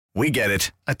We get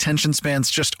it. Attention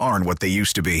spans just aren't what they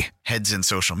used to be. Heads in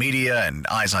social media and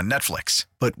eyes on Netflix.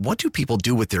 But what do people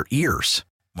do with their ears?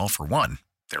 Well, for one,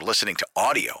 they're listening to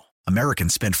audio.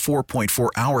 Americans spend 4.4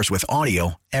 hours with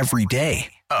audio every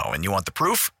day. Oh, and you want the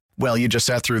proof? Well, you just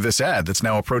sat through this ad that's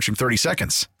now approaching 30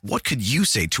 seconds. What could you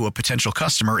say to a potential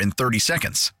customer in 30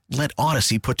 seconds? Let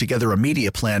Odyssey put together a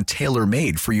media plan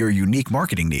tailor-made for your unique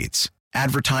marketing needs.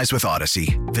 Advertise with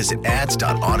Odyssey. Visit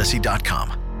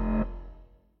ads.odyssey.com.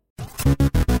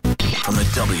 From the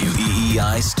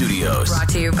WEEI studios. Brought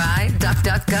to you by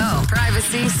DuckDuckGo.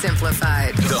 Privacy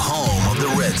simplified. The home of the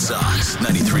Red Sox.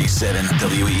 93.7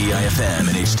 WEEI FM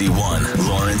and HD1.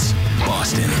 Lawrence,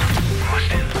 Boston.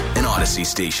 An Odyssey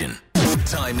station.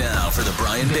 Time now for the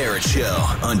Brian Barrett Show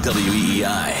on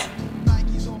WEEI.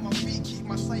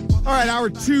 All right, hour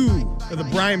 2 of the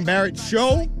Brian Barrett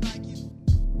Show.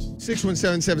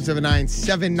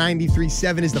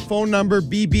 617-779-7937 is the phone number.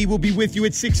 BB will be with you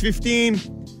at 6:15.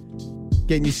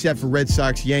 Getting you set for Red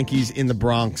Sox Yankees in the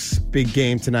Bronx. Big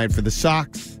game tonight for the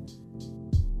Sox.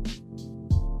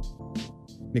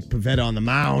 Nick Pivetta on the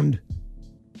mound.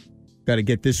 Got to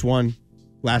get this one.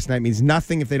 Last night means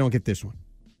nothing if they don't get this one.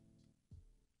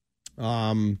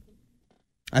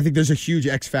 I think there's a huge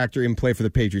X factor in play for the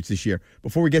Patriots this year.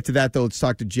 Before we get to that, though, let's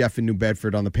talk to Jeff in New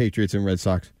Bedford on the Patriots and Red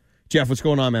Sox. Jeff, what's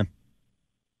going on, man?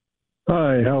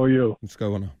 Hi, how are you? What's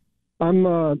going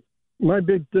on? My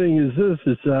big thing is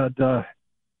that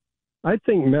I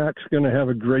think Mac's going to have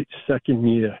a great second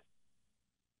year,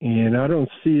 and I don't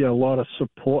see a lot of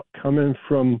support coming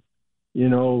from,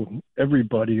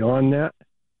 everybody on that,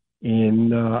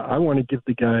 and I want to give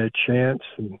the guy a chance,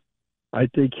 and I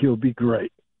think he'll be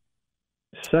great.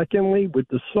 Secondly, with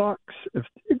the Sox, if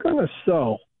they're going to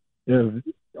sell, if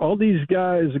all these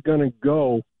guys are going to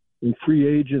go in free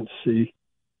agency,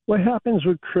 what happens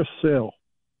with Chris Sale?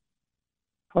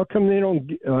 How come they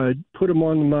don't put him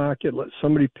on the market, let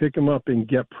somebody pick him up and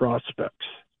get prospects?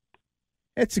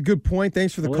 That's a good point.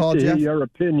 Thanks for the call, Jeff. Your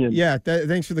opinion. Yeah,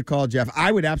 thanks for the call, Jeff.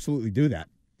 I would absolutely do that.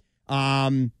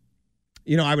 I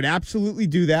would absolutely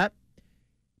do that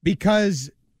because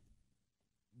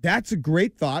that's a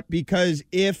great thought. Because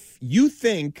if you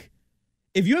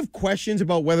have questions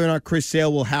about whether or not Chris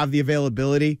Sale will have the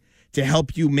availability to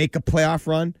help you make a playoff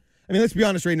run, I mean, let's be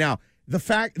honest right now.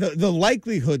 The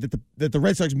likelihood that the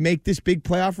Red Sox make this big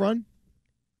playoff run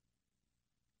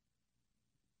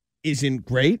isn't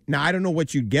great. Now, I don't know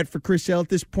what you'd get for Chris Sale at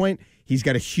this point. He's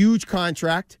got a huge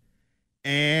contract,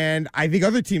 and I think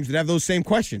other teams would have those same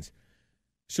questions.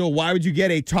 So why would you get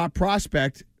a top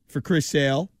prospect for Chris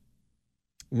Sale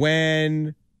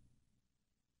when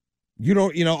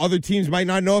other teams might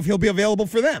not know if he'll be available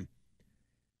for them?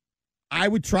 I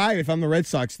would try if I'm the Red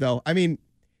Sox, though. I mean,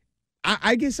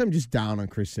 I guess I'm just down on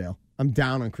Chris Sale. I'm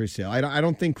down on Chris Sale. I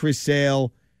don't think Chris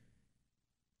Sale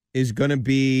is going to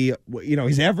be,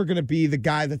 he's ever going to be the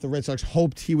guy that the Red Sox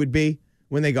hoped he would be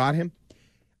when they got him.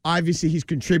 Obviously, he's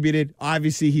contributed.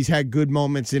 Obviously, he's had good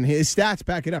moments, and his stats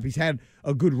back it up. He's had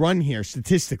a good run here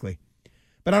statistically.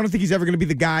 But I don't think he's ever going to be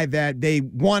the guy that they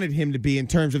wanted him to be in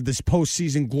terms of this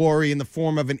postseason glory in the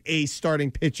form of an ace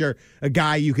starting pitcher,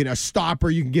 a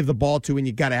stopper you can give the ball to, and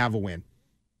you got to have a win.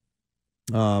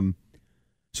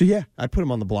 So, yeah, I'd put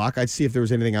him on the block. I'd see if there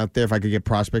was anything out there, if I could get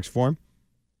prospects for him.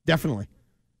 Definitely.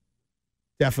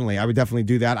 I would definitely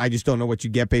do that. I just don't know what you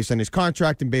get based on his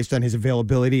contract and based on his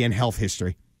availability and health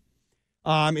history.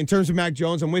 In terms of Mac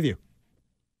Jones, I'm with you.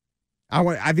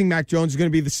 I think Mac Jones is going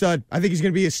to be the stud. I think he's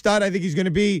going to be a stud. I think he's going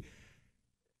to be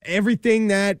everything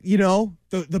that,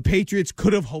 the Patriots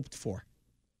could have hoped for.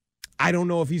 I don't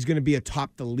know if he's going to be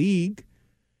atop the league.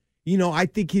 I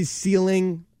think his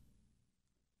ceiling...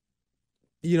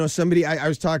 somebody, I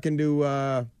was talking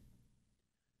to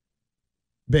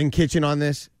Ben Kitchen on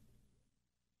this.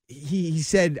 He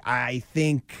said, I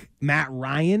think Matt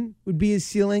Ryan would be his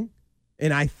ceiling,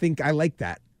 and I think I like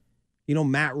that.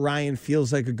 Matt Ryan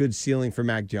feels like a good ceiling for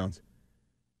Mac Jones.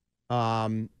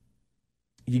 You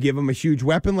give him a huge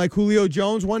weapon like Julio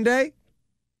Jones one day,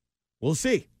 we'll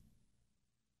see.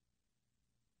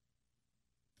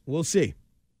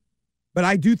 But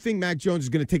I do think Mac Jones is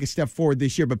going to take a step forward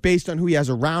this year. But based on who he has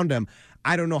around him,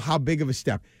 I don't know how big of a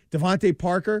step. Devontae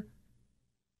Parker,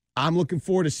 I'm looking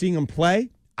forward to seeing him play.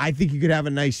 I think he could have a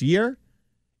nice year.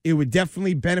 It would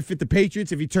definitely benefit the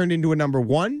Patriots if he turned into a number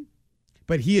one.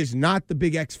 But he is not the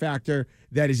big X factor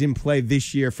that is in play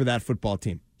this year for that football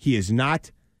team. He is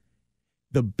not.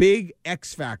 The big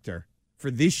X factor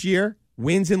for this year,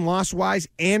 wins and loss-wise,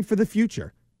 and for the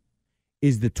future,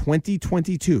 is the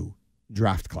 2022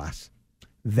 draft class.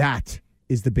 That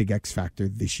is the big X factor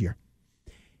this year.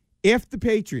 If the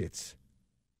Patriots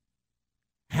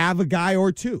have a guy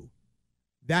or two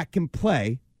that can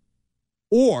play,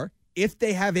 or if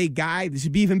they have a guy, this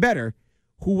would be even better,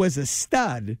 who was a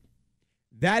stud,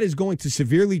 that is going to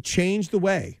severely change the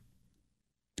way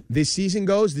this season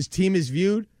goes, this team is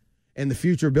viewed, and the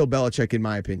future of Bill Belichick, in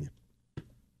my opinion.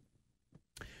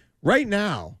 Right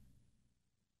now,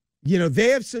 they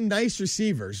have some nice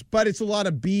receivers, but it's a lot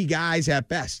of B guys at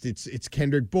best. It's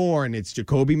Kendrick Bourne, it's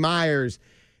Jacoby Myers,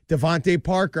 Devontae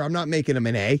Parker. I'm not making him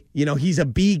an A. He's a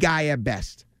B guy at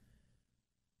best.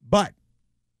 But,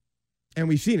 and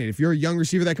we've seen it, if you're a young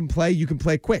receiver that can play, you can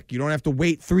play quick. You don't have to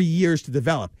wait 3 years to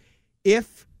develop.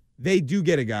 If they do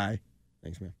get a guy,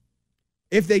 thanks, man.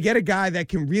 If they get a guy that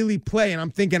can really play, and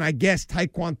I'm thinking, I guess,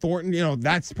 Tyquan Thornton,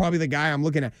 that's probably the guy I'm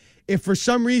looking at. If for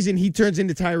some reason he turns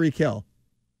into Tyreek Hill,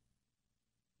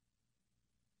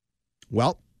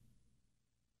 well,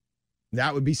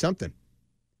 that would be something.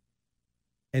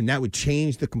 And that would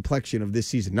change the complexion of this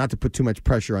season. Not to put too much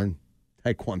pressure on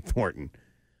Tyquan Thornton.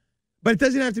 But it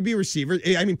doesn't have to be a receiver.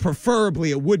 I mean,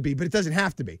 preferably it would be, but it doesn't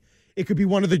have to be. It could be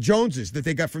one of the Joneses that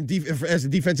they got from as a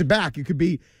defensive back. It could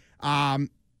be Cam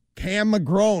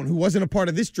McGrone, who wasn't a part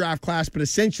of this draft class, but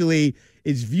essentially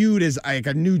is viewed as like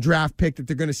a new draft pick that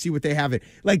they're going to see what they have it.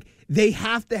 Like, they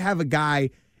have to have a guy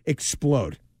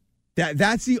explode.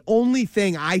 That's the only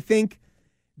thing I think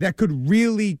that could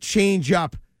really change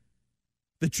up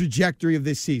the trajectory of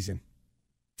this season.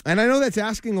 And I know that's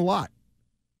asking a lot.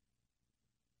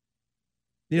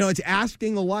 It's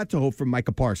asking a lot to hope from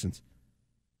Micah Parsons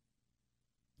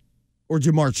or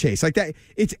Jamar Chase. Like that,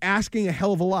 it's asking a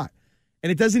hell of a lot.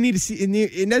 And it doesn't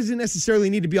necessarily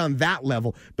need to be on that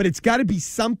level, but it's got to be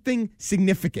something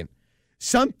significant.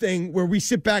 Something where we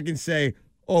sit back and say,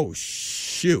 "Oh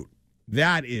shoot,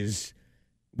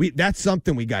 that's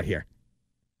something we got here."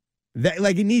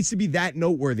 It needs to be that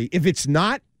noteworthy. If it's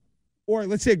not, or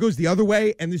let's say it goes the other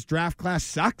way and this draft class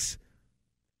sucks,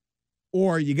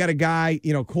 or you got a guy,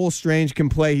 Cole Strange can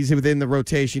play, he's within the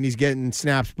rotation, he's getting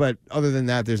snaps, but other than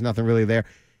that, there's nothing really there.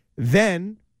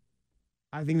 Then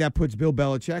I think that puts Bill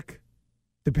Belichick,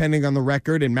 depending on the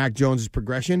record and Mac Jones'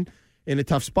 progression, in a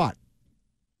tough spot.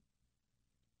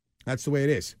 That's the way it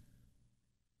is.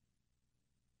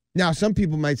 Now, some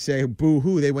people might say,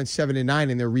 boo-hoo, they went 7-9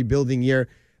 in their rebuilding year,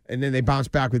 and then they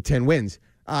bounced back with 10 wins.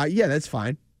 Yeah, that's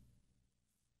fine.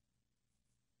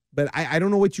 But I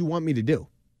don't know what you want me to do.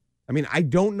 I mean, I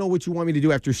don't know what you want me to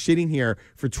do after sitting here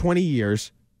for 20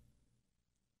 years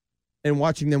and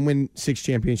watching them win 6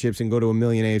 championships and go to 1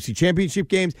 million AFC championship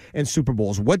games and Super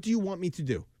Bowls. What do you want me to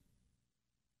do?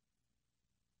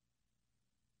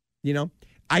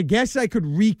 I guess I could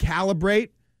recalibrate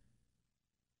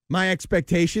my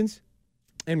expectations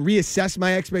and reassess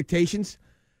my expectations,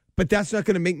 but that's not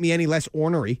going to make me any less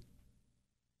ornery.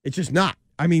 It's just not.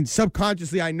 I mean,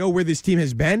 subconsciously, I know where this team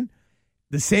has been.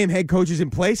 The same head coach is in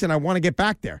place, and I want to get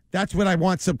back there. That's what I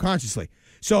want subconsciously.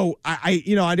 So I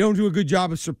don't do a good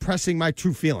job of suppressing my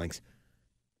true feelings.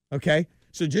 Okay?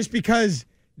 So just because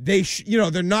they're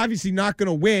obviously not going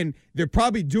to win, they're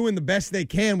probably doing the best they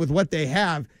can with what they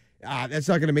have. That's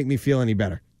not going to make me feel any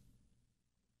better.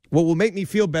 What will make me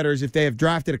feel better is if they have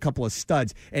drafted a couple of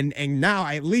studs. And now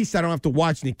at least I don't have to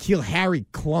watch N'Keal Harry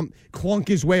clunk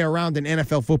his way around an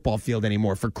NFL football field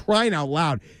anymore. For crying out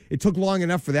loud, it took long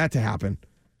enough for that to happen.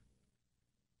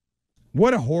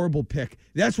 What a horrible pick.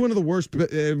 That's one of the worst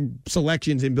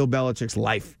selections in Bill Belichick's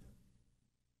life.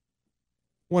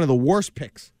 One of the worst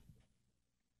picks.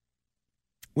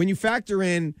 When you factor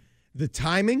in the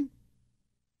timing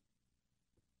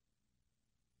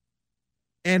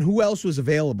and who else was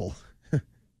available.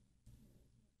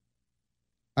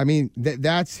 I mean,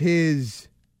 that's his.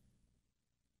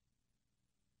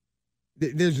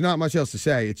 There's not much else to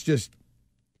say. It's just,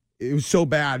 it was so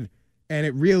bad. And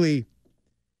it really,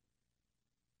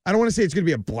 I don't want to say it's going to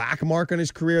be a black mark on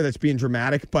his career that's being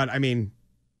dramatic, but I mean,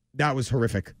 that was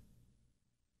horrific.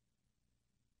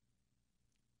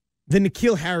 The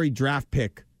N'Keal Harry draft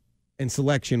pick and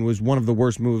selection was one of the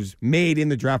worst moves made in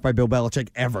the draft by Bill Belichick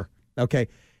ever. Okay?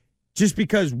 Just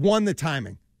because, one, the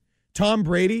timing. Tom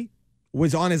Brady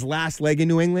was on his last leg in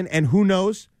New England, and who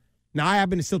knows? Now, I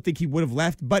happen to still think he would have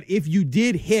left, but if you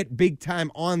did hit big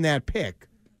time on that pick,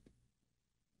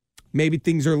 maybe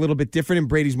things are a little bit different and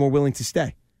Brady's more willing to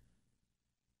stay.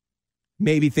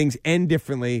 Maybe things end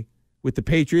differently with the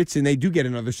Patriots and they do get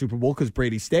another Super Bowl because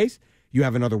Brady stays. You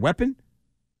have another weapon.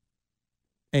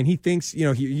 And he thinks,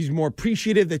 he's more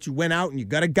appreciative that you went out and you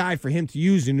got a guy for him to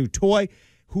use, a new toy.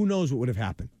 Who knows what would have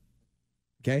happened?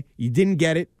 Okay? You didn't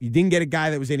get it. You didn't get a guy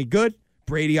that was any good.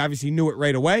 Brady obviously knew it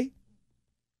right away.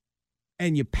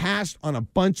 And you passed on a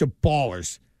bunch of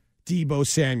ballers. Deebo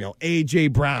Samuel, A.J.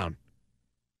 Brown.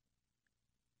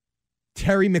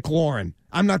 Terry McLaurin.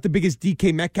 I'm not the biggest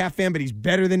DK Metcalf fan, but he's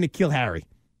better than N'Keal Harry.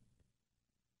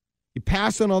 You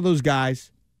pass on all those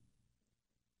guys.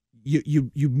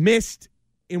 You missed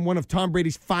in one of Tom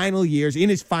Brady's final years, in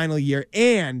his final year,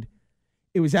 and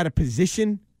it was at a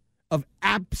position of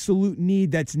absolute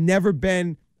need that's never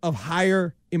been of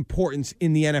higher importance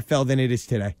in the NFL than it is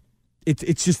today.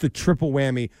 It's just the triple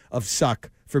whammy of suck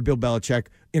for Bill Belichick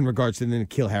in regards to the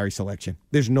N'Keal Harry selection.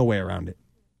 There's no way around it.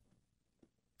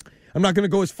 I'm not going to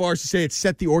go as far as to say it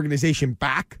set the organization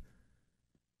back,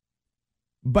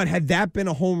 but had that been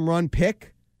a home run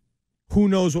pick, who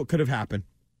knows what could have happened.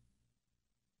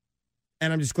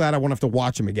 And I'm just glad I won't have to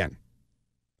watch him again.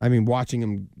 I mean, watching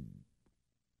him,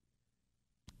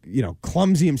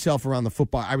 clumsy himself around the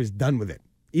football, I was done with it.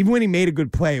 Even when he made a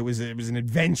good play, it was an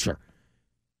adventure.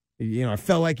 I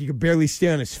felt like he could barely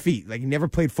stay on his feet. Like he never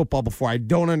played football before. I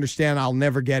don't understand. I'll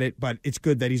never get it, but it's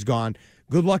good that he's gone.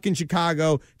 Good luck in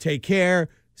Chicago. Take care.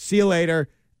 See you later.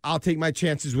 I'll take my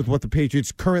chances with what the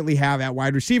Patriots currently have at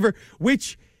wide receiver,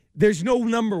 which there's no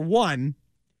number one,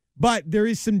 but there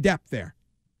is some depth there.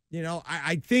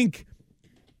 I think,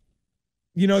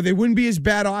 they wouldn't be as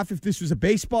bad off if this was a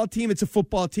baseball team. It's a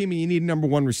football team, and you need a number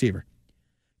one receiver.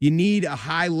 You need a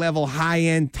high-level,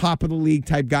 high-end, top-of-the-league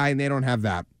type guy, and they don't have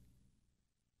that.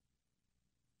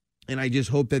 And I just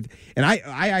hope that – and I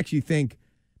actually think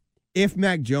if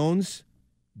Mac Jones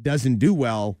doesn't do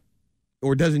well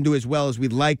or doesn't do as well as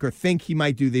we'd like or think he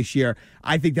might do this year,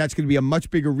 I think that's going to be a much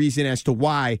bigger reason as to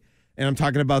why, and I'm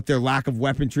talking about their lack of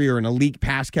weaponry or an elite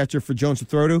pass catcher for Jones to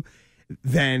throw to,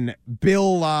 than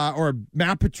Bill or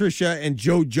Matt Patricia and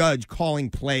Joe Judge calling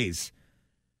plays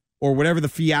or whatever the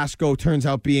fiasco turns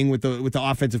out being with the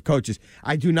offensive coaches.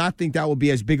 I do not think that will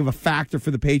be as big of a factor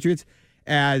for the Patriots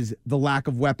as the lack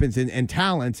of weapons and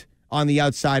talent on the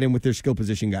outside and with their skill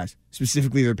position guys,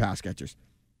 specifically their pass catchers.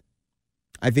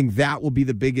 I think that will be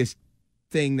the biggest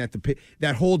thing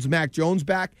that holds Mac Jones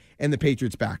back and the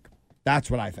Patriots back.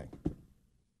 That's what I think.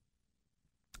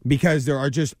 Because there are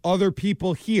just other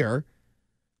people here,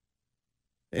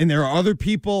 and there are other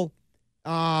people,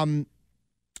 other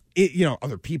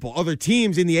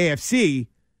teams in the AFC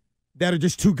that are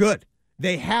just too good.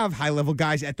 They have high-level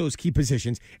guys at those key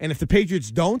positions, and if the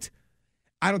Patriots don't,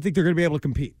 I don't think they're going to be able to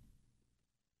compete.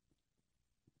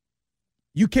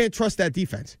 You can't trust that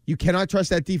defense. You cannot trust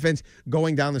that defense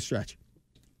going down the stretch.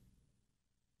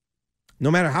 No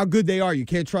matter how good they are, you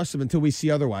can't trust them until we see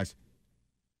otherwise.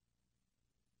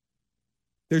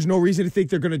 There's no reason to think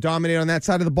they're going to dominate on that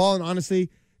side of the ball, and honestly,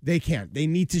 they can't. They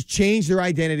need to change their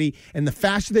identity, and the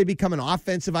faster they become an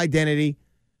offensive identity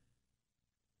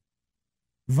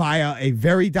via a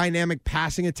very dynamic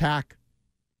passing attack,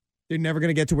 they're never going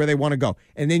to get to where they want to go.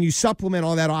 And then you supplement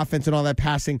all that offense and all that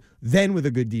passing then with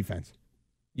a good defense.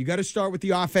 You got to start with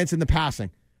the offense and the passing.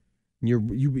 And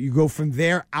you go from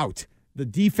there out. The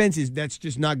defense that's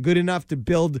just not good enough to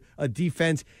build a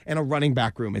defense and a running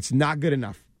back room. It's not good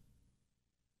enough.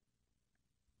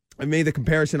 I made the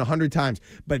comparison 100 times,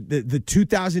 but the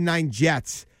 2009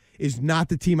 Jets is not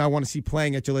the team I want to see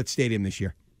playing at Gillette Stadium this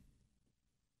year.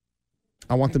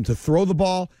 I want them to throw the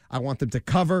ball, I want them to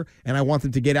cover, and I want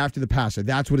them to get after the passer.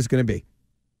 That's what it's going to be.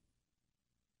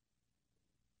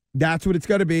 That's what it's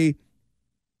going to be,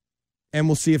 and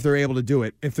we'll see if they're able to do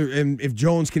it, if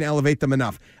Jones can elevate them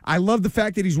enough. I love the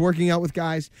fact that he's working out with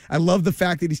guys. I love the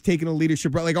fact that he's taking a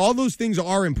leadership role. Like, all those things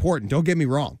are important, don't get me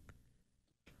wrong.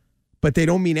 But they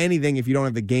don't mean anything if you don't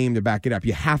have the game to back it up.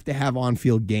 You have to have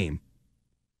on-field game.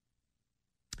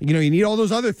 You need all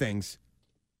those other things,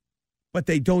 but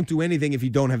they don't do anything if you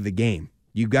don't have the game.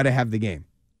 You got to have the game.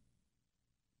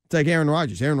 It's like Aaron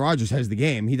Rodgers. Aaron Rodgers has the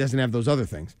game. He doesn't have those other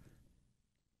things.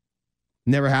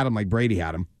 Never had him like Brady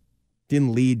had him.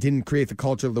 Didn't lead, didn't create the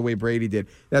culture the way Brady did.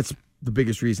 That's the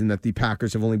biggest reason that the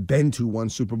Packers have only been to one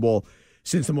Super Bowl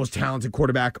since the most talented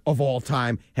quarterback of all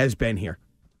time has been here.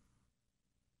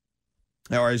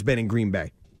 Or has been in Green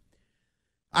Bay.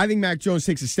 I think Mac Jones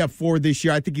takes a step forward this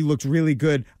year. I think he looks really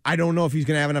good. I don't know if he's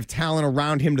going to have enough talent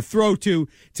around him to throw to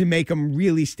make him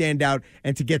really stand out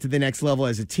and to get to the next level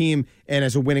as a team and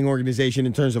as a winning organization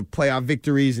in terms of playoff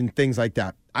victories and things like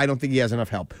that. I don't think he has enough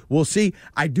help. We'll see.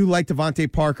 I do like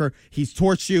Devontae Parker. He's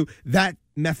torched you. That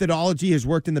methodology has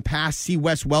worked in the past. See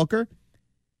Wes Welker.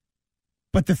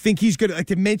 But to think he's good, like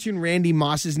to mention Randy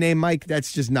Moss's name, Mike,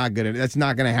 that's just not good. That's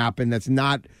not going to happen. That's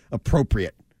not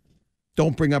appropriate.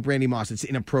 Don't bring up Randy Moss. It's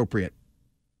inappropriate.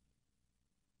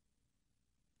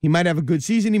 He might have a good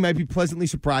season. He might be pleasantly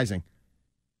surprising.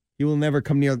 He will never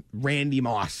come near Randy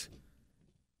Moss.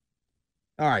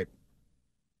 All right.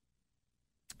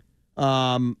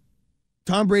 Tom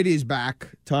Brady is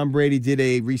back. Tom Brady did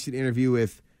a recent interview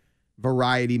with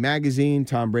Variety magazine.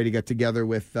 Tom Brady got together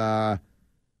with Gronkowski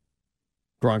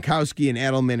and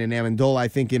Edelman and Amendola, I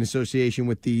think in association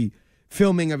with the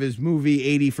filming of his movie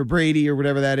 80 for Brady or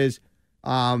whatever that is.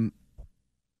 A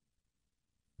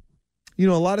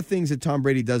lot of things that Tom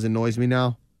Brady does annoys me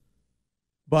now.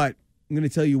 But I'm going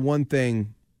to tell you one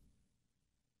thing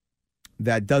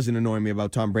that doesn't annoy me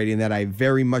about Tom Brady and that I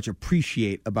very much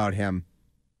appreciate about him.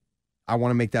 I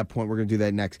want to make that point. We're going to do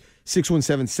that next.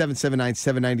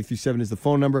 617-779-7937 is the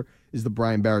phone number. Is the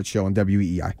Brian Barrett Show on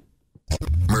WEEI.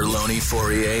 Merlone,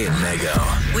 Fourier, and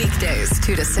Mego. Weekdays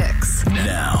 2 to 6.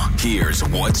 Now, here's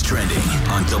what's trending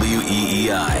on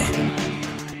WEEI.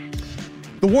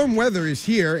 The warm weather is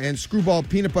here, and Screwball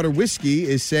Peanut Butter Whiskey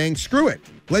is saying, screw it.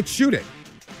 Let's shoot it.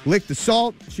 Lick the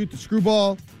salt, shoot the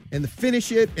screwball, and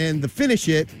finish it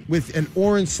with an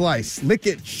orange slice. Lick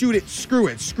it, shoot it, screw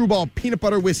it. Screwball Peanut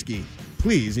Butter Whiskey.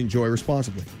 Please enjoy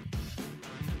responsibly.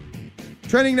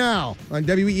 Trending now on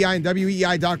WEEI and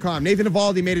WEEI.com. Nathan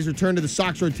Eovaldi made his return to the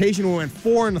Sox rotation and went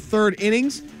 4 1/3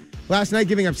 innings. Last night,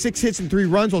 giving up 6 hits and 3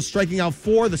 runs while striking out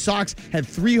 4. The Sox had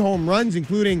 3 home runs,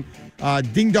 including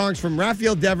ding-dongs from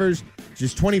Rafael Devers,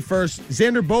 his 21st.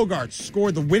 Xander Bogaerts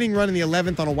scored the winning run in the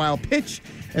 11th on a wild pitch.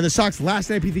 And the Sox last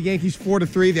night beat the Yankees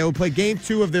 4-3. They will play Game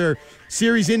 2 of their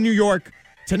series in New York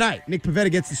tonight. Nick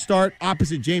Pivetta gets the start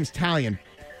opposite James Talion.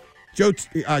 Joe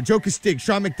Castig,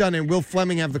 Sean McDonough, and Will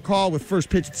Fleming have the call with first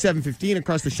pitch at 7:15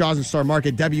 across the Shaw's and Star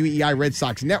Market WEEI Red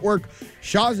Sox Network.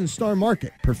 Shaw's and Star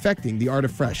Market, perfecting the art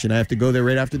of fresh. And I have to go there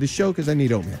right after the show because I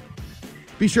need oatmeal.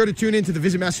 Be sure to tune in to the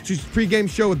Visit Massachusetts pregame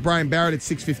show with Brian Barrett at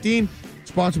 6:15.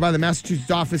 Sponsored by the Massachusetts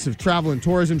Office of Travel and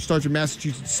Tourism. Starts your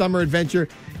Massachusetts summer adventure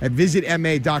at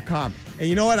visitma.com. And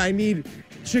you know what? I need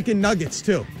chicken nuggets,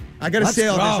 too. I got to say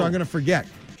all this or I'm going to forget.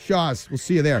 Shaw's. We'll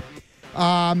see you there.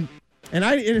 And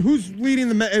who's leading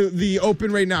the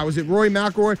Open right now? Is it Rory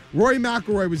McIlroy? Rory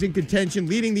McIlroy was in contention,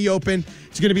 leading the Open.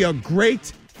 It's going to be a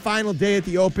great final day at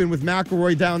the Open with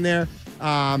McIlroy down there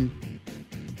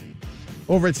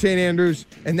over at St. Andrews.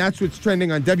 And that's what's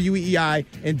trending on WEEI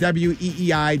and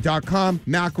WEEI.com.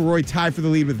 McIlroy tied for the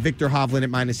lead with Victor Hovland at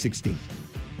 -16.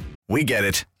 We get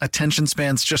it. Attention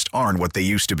spans just aren't what they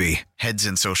used to be. Heads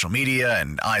in social media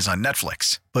and eyes on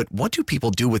Netflix. But what do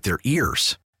people do with their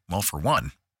ears? Well, for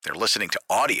one, they're listening to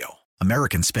audio.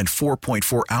 Americans spend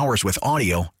 4.4 hours with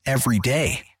audio every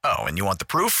day. Oh, and you want the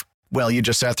proof? Well, you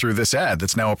just sat through this ad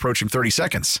that's now approaching 30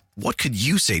 seconds. What could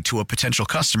you say to a potential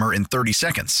customer in 30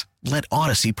 seconds? Let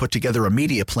Odyssey put together a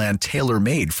media plan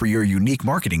tailor-made for your unique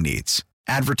marketing needs.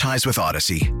 Advertise with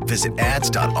Odyssey. Visit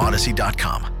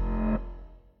ads.odyssey.com.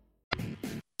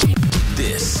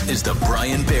 This is the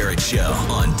Brian Barrett Show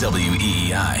on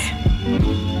WEEI.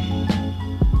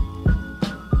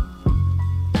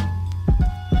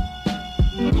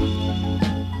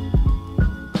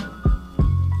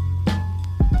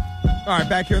 All right,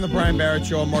 back here on the Brian Barrett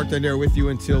Show. I'm Mark Dundare with you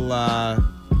until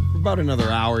about another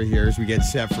hour here as we get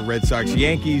set for Red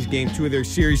Sox-Yankees, Game 2 of their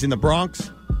series in the Bronx.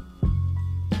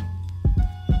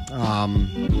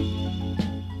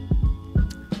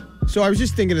 So I was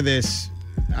just thinking of this.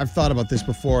 I've thought about this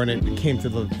before, and it came to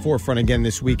the forefront again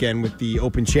this weekend with the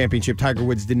Open Championship. Tiger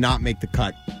Woods did not make the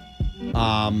cut.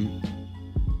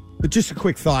 But just a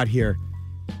quick thought here.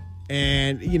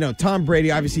 And, Tom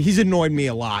Brady, obviously, he's annoyed me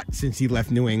a lot since he left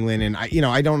New England. And,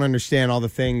 I don't understand all the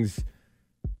things,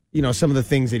 some of the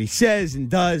things that he says and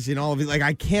does and all of it. Like,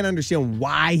 I can't understand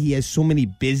why he has so many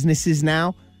businesses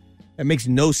now. That makes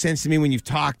no sense to me when you've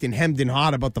talked and hemmed and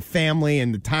hawed about the family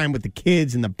and the time with the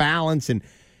kids and the balance. And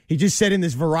he just said in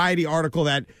this Variety article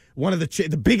that one of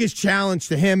the biggest challenge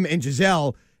to him and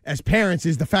Giselle as parents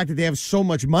is the fact that they have so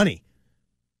much money,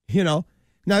 Now,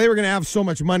 they were going to have so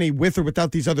much money with or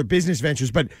without these other business ventures,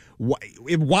 but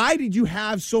why did you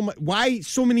have why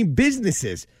so many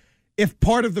businesses? If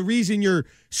part of the reason you're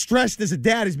stressed as a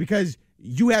dad is because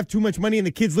you have too much money and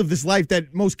the kids live this life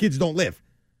that most kids don't live.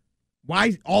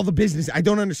 Why all the business? I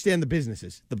don't understand the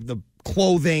businesses, the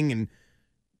clothing and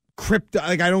crypto.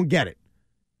 Like, I don't get it.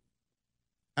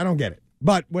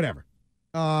 But whatever.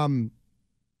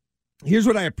 Here's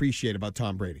what I appreciate about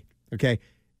Tom Brady, okay?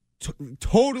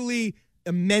 Totally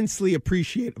immensely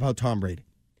appreciate about Tom Brady.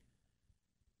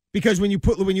 Because when you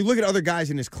look at other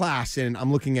guys in his class, and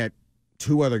I'm looking at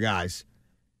 2 other guys,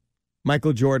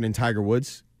 Michael Jordan and Tiger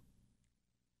Woods,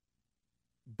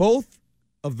 both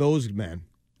of those men,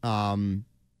 I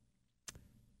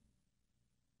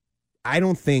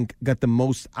don't think got the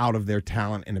most out of their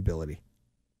talent and ability.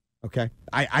 Okay?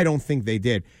 I don't think they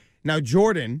did. Now,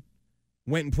 Jordan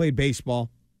went and played baseball,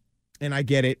 and I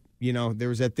get it. There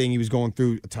was that thing. He was going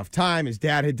through a tough time. His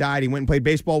dad had died. He went and played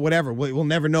baseball, whatever. We'll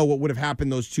never know what would have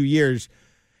happened those 2 years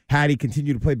had he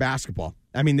continued to play basketball.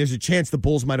 I mean, there's a chance the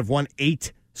Bulls might have won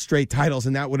 8 straight titles,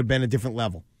 and that would have been a different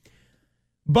level.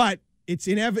 But it's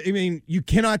inevitable. I mean, you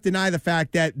cannot deny the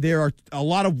fact that there are a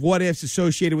lot of what-ifs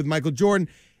associated with Michael Jordan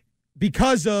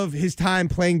because of his time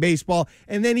playing baseball.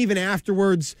 And then even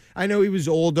afterwards, I know he was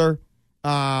older,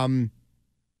 but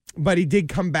he did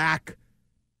come back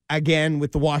again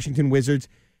with the Washington Wizards.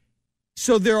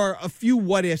 So there are a few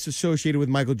what-ifs associated with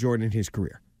Michael Jordan in his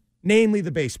career, namely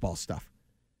the baseball stuff.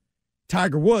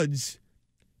 Tiger Woods,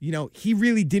 you know, he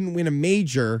really didn't win a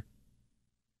major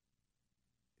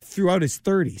throughout his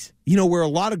 30s. You know, where a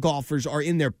lot of golfers are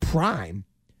in their prime,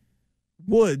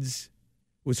 Woods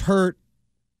was hurt,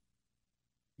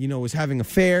 you know, was having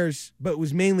affairs, but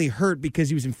was mainly hurt because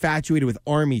he was infatuated with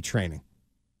Army training.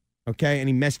 Okay? And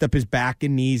he messed up his back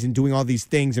and knees and doing all these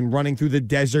things and running through the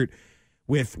desert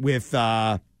with you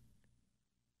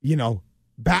know,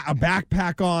 a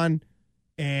backpack on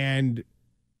and,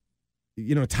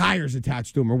 you know, tires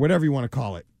attached to him or whatever you want to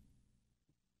call it.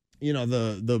 You know,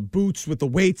 the boots with the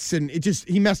weights, and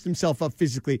he messed himself up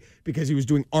physically because he was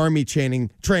doing Army training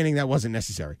that wasn't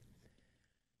necessary.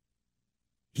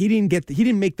 He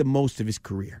didn't make the most of his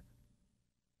career.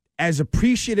 As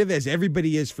appreciative as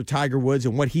everybody is for Tiger Woods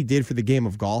and what he did for the game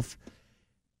of golf,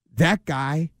 that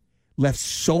guy left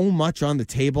so much on the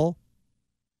table,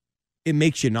 it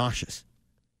makes you nauseous.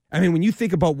 I mean, when you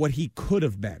think about what he could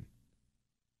have been,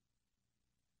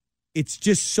 it's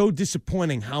just so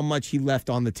disappointing how much he left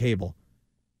on the table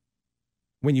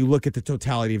when you look at the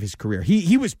totality of his career.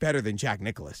 He was better than Jack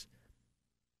Nicklaus.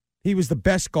 He was the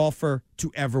best golfer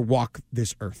to ever walk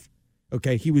this earth.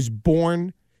 Okay? He was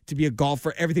born to be a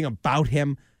golfer. Everything about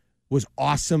him was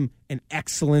awesome and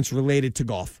excellence related to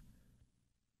golf.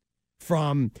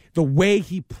 From the way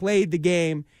he played the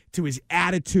game to his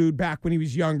attitude back when he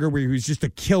was younger, where he was just a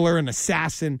killer, an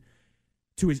assassin,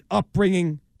 to his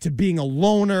upbringing, to being a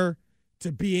loner,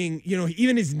 to being, you know,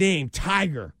 even his name,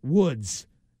 Tiger Woods,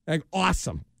 like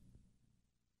awesome.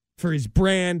 For his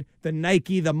brand, the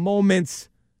Nike, the moments,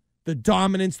 the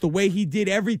dominance, the way he did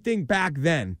everything back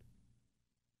then.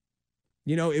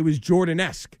 You know, it was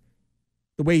Jordan-esque,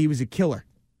 the way he was a killer.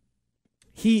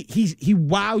 He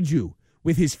wowed you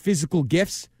with his physical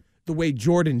gifts the way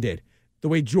Jordan did, the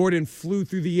way Jordan flew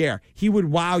through the air. He would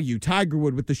wow you. Tiger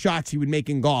would with the shots he would make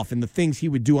in golf and the things he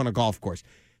would do on a golf course.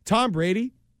 Tom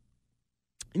Brady,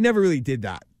 he never really did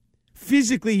that.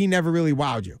 Physically, he never really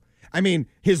wowed you. I mean,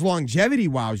 his longevity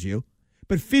wows you,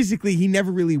 but physically, he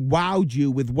never really wowed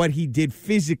you with what he did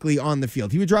physically on the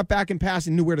field. He would drop back and pass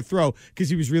and knew where to throw because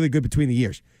he was really good between the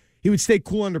ears. He would stay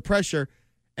cool under pressure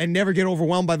and never get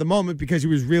overwhelmed by the moment because he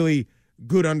was really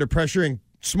good under pressure and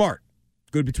smart,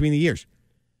 good between the ears.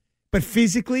 But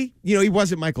physically, you know, he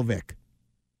wasn't Michael Vick.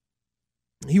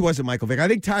 He wasn't Michael Vick. I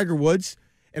think Tiger Woods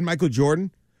and Michael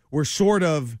Jordan were sort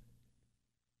of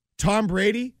Tom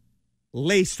Brady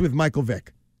laced with Michael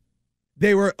Vick.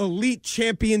 They were elite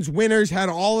champions, winners, had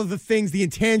all of the things, the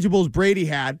intangibles Brady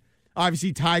had.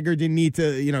 Obviously, Tiger didn't need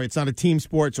to, you know, it's not a team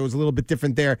sport, so it was a little bit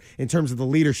different there in terms of the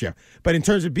leadership. But in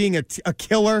terms of being a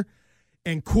killer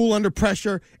and cool under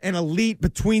pressure and elite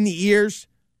between the ears,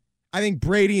 I think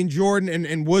Brady and Jordan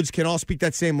and Woods can all speak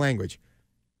that same language.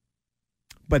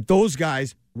 But those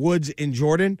guys, Woods and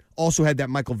Jordan, also had that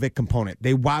Michael Vick component.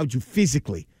 They wowed you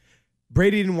physically.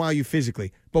 Brady didn't wow you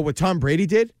physically. But what Tom Brady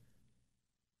did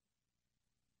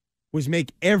was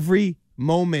make every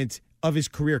moment of his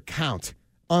career count,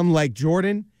 unlike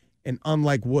Jordan and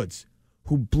unlike Woods,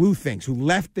 who blew things, who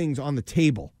left things on the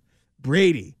table.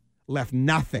 Brady left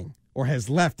nothing, or has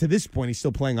left to this point. He's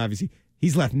still playing, obviously.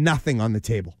 He's left nothing on the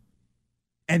table.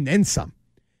 And then some.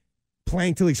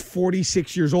 Playing till he's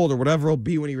 46 years old or whatever he'll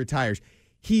be when he retires.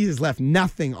 He has left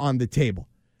nothing on the table.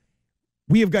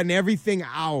 We have gotten everything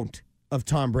out of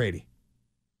Tom Brady.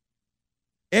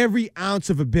 Every ounce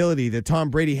of ability that Tom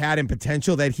Brady had and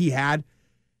potential that he had,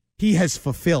 he has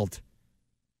fulfilled.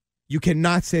 You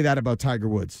cannot say that about Tiger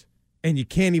Woods. And you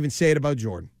can't even say it about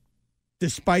Jordan.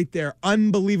 Despite their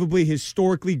unbelievably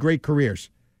historically great careers,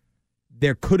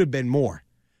 there could have been more.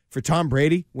 For Tom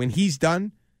Brady, when he's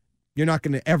done, you're not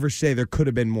going to ever say there could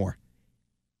have been more.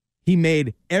 He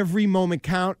made every moment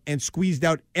count and squeezed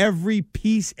out every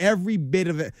piece, every bit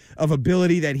of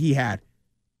ability that he had.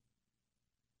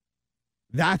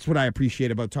 That's what I appreciate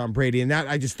about Tom Brady, and that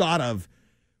I just thought of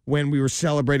when we were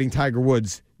celebrating Tiger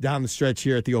Woods down the stretch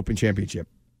here at the Open Championship.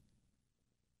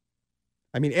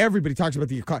 I mean, everybody talks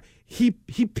about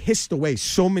he pissed away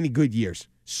so many good years,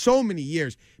 so many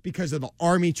years because of the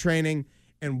Army training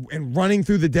and running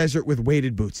through the desert with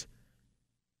weighted boots.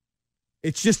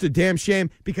 It's just a damn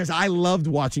shame because I loved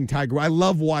watching Tiger. I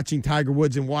love watching Tiger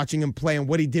Woods and watching him play and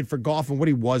what he did for golf and what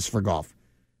he was for golf.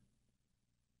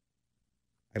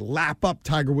 I lap up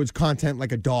Tiger Woods content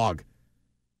like a dog.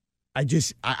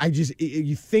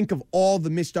 You think of all the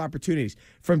missed opportunities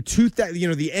from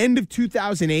the end of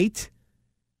 2008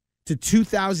 to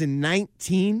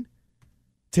 2019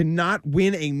 to not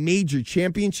win a major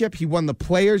championship. He won the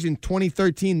Players in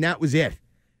 2013. That was it.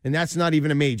 And that's not even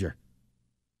a major.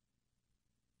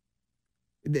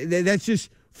 That's just,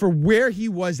 for where he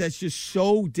was, that's just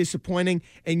so disappointing.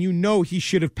 And he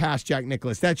should have passed Jack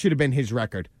Nicklaus. That should have been his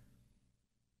record.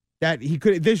 That he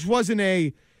could, this wasn't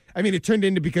it turned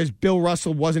into because Bill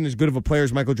Russell wasn't as good of a player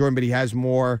as Michael Jordan, but he has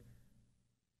more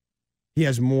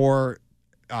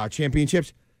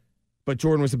championships. But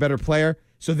Jordan was a better player.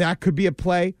 So that could be a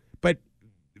play. But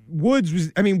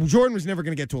Jordan was never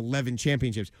going to get to 11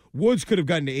 championships. Woods could have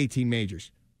gotten to 18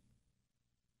 majors.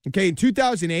 Okay, in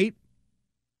 2008,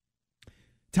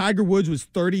 Tiger Woods was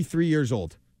 33 years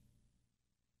old.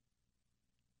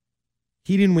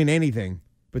 He didn't win anything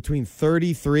between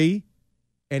 33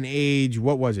 and age,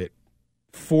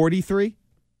 43?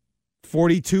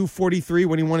 42, 43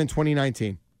 when he won in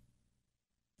 2019.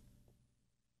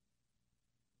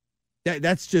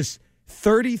 That's just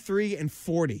 33 and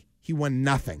 40. He won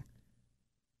nothing.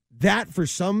 That, for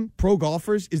some pro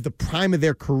golfers, is the prime of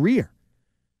their career.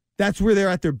 That's where they're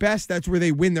at their best. That's where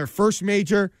they win their first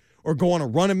major or go on a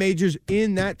run of majors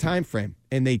in that time frame.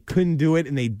 And they couldn't do it,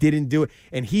 and they didn't do it,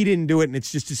 and he didn't do it, and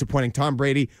it's just disappointing. Tom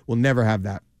Brady will never have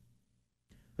that.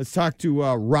 Let's talk to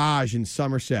Raj in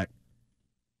Somerset.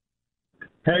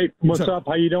 Hey, what's up?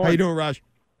 How you doing? How you doing, Raj?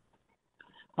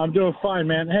 I'm doing fine,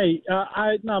 man. Hey,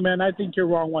 I think you're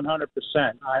wrong 100%.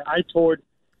 I toured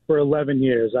for 11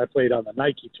 years. I played on the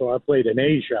Nike Tour. I played in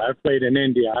Asia. I've played in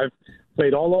India. I've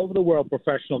played all over the world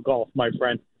professional golf, my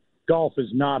friend. Golf is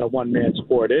not a one-man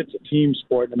sport. It's a team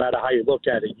sport, no matter how you look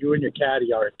at it. You and your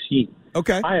caddy are a team.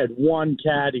 Okay. I had one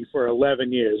caddy for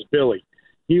 11 years, Billy.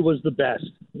 He was the best.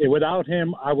 Without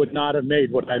him, I would not have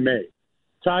made what I made.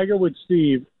 Tiger with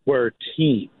Steve were a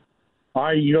team. All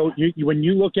right, when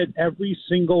you look at every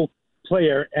single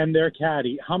player and their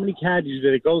caddy, how many caddies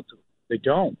do they go through? They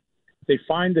don't. They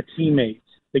find the teammates.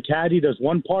 The caddy does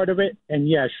one part of it, and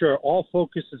yeah, sure, all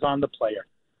focus is on the player.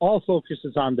 All focus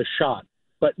is on the shot.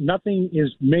 But nothing is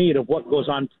made of what goes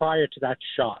on prior to that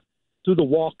shot, through the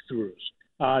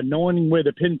walkthroughs, knowing where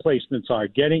the pin placements are,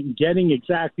 getting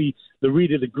exactly the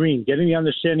read of the green, getting the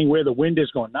understanding where the wind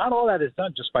is going. Not all that is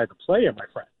done just by the player, my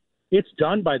friend. It's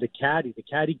done by the caddy. The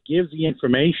caddy gives the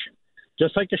information,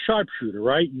 just like a sharpshooter,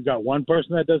 right? You got one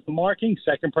person that does the marking,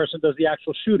 second person does the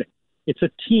actual shooting. It's a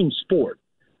team sport.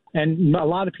 And a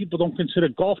lot of people don't consider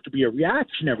golf to be a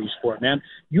reactionary sport, man.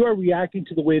 You are reacting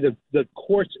to the way the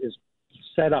course is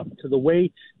set up, to the way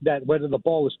that whether the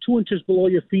ball is 2 inches below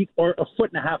your feet or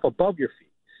 1.5 feet above your feet.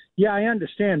 Yeah, I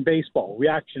understand baseball,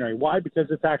 reactionary. Why? Because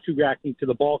it's actually reacting to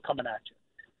the ball coming at you.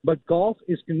 But golf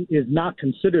is not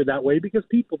considered that way because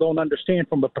people don't understand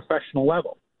from a professional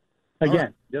level.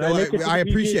 Again, I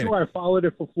appreciate it. I followed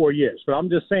it for 4 years, but I'm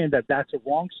just saying that that's a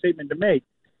wrong statement to make,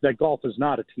 that golf is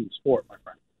not a team sport, my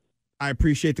friend. I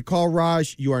appreciate the call,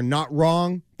 Raj. You are not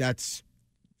wrong. That's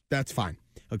fine.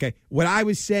 Okay. What I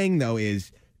was saying, though,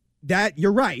 is that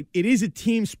you're right. It is a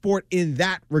team sport in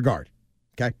that regard.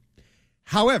 Okay.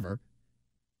 However,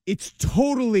 it's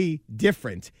totally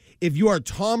different if you are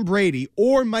Tom Brady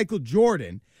or Michael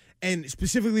Jordan, and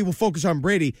specifically we'll focus on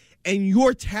Brady, and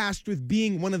you're tasked with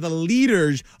being one of the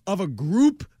leaders of a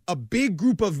big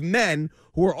group of men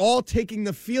who are all taking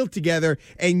the field together,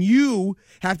 and you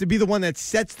have to be the one that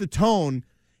sets the tone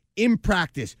in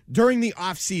practice, during the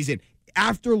offseason,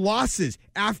 after losses,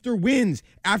 after wins,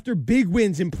 after big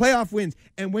wins and playoff wins.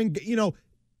 And when,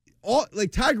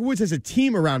 Tiger Woods has a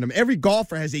team around him. Every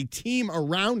golfer has a team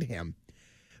around him.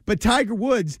 But Tiger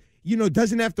Woods,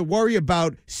 doesn't have to worry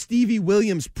about Stevie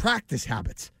Williams' practice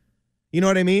habits. You know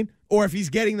what I mean? Or if he's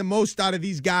getting the most out of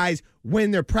these guys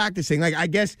when they're practicing. Like, I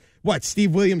guess,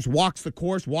 Steve Williams walks the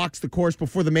course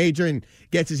before the major and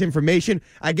gets his information.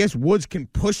 I guess Woods can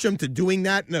push him to doing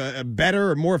that better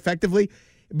or more effectively.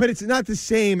 But it's not the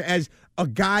same as a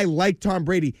guy like Tom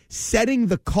Brady setting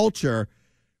the culture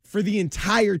for the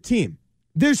entire team.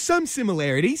 There's some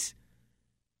similarities,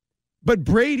 but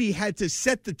Brady had to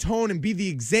set the tone and be the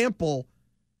example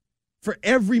for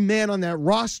every man on that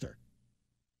roster.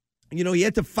 He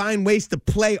had to find ways to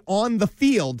play on the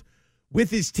field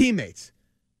with his teammates.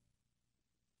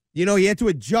 He had to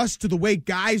adjust to the way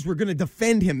guys were going to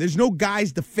defend him. There's no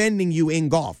guys defending you in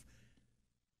golf.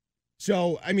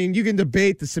 So, you can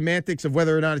debate the semantics of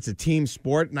whether or not it's a team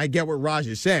sport, and I get what Raj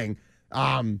is saying.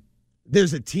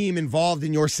 there's a team involved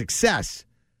in your success.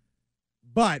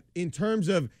 But in terms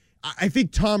of, I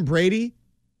think Tom Brady,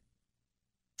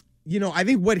 I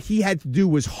think what he had to do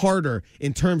was harder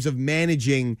in terms of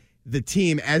managing the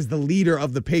team as the leader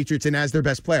of the Patriots and as their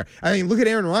best player. I mean, look at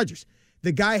Aaron Rodgers.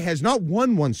 The guy has not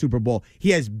won one Super Bowl. He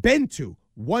has been to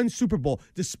one Super Bowl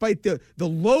despite the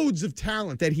loads of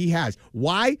talent that he has.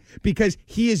 Why? Because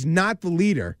he is not the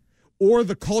leader or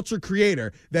the culture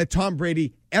creator that Tom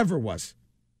Brady ever was.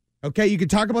 Okay, you can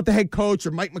talk about the head coach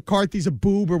or Mike McCarthy's a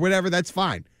boob or whatever. That's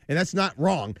fine, and that's not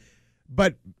wrong.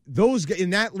 But those in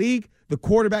that league, the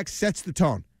quarterback sets the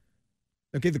tone.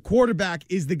 Okay, the quarterback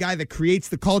is the guy that creates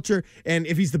the culture, and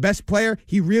if he's the best player,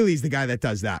 he really is the guy that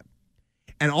does that.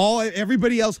 And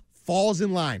everybody else falls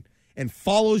in line and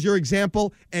follows your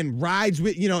example and rides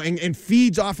with, and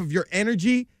feeds off of your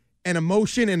energy and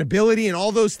emotion and ability and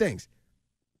all those things.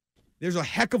 There's a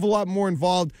heck of a lot more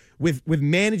involved with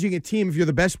managing a team if you're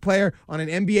the best player on an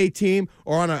NBA team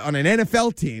or on an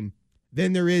NFL team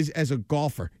than there is as a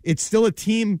golfer. It's still a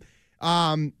team,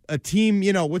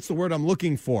 what's the word I'm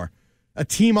looking for? A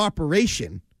team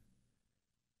operation.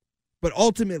 But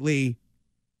ultimately,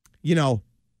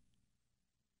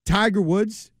 Tiger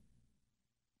Woods,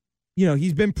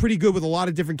 he's been pretty good with a lot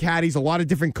of different caddies, a lot of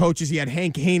different coaches. He had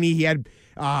Hank Haney, he had,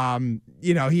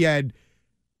 he had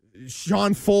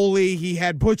Sean Foley, he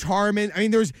had Butch Harmon. I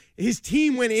mean, his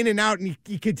team went in and out, and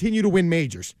he continued to win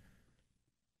majors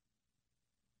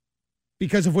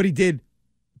because of what he did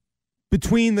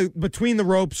between the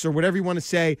ropes or whatever you want to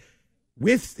say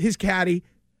with his caddy,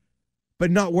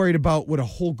 but not worried about what a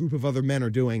whole group of other men are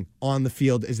doing on the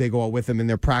field as they go out with him and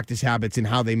their practice habits and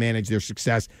how they manage their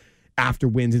success after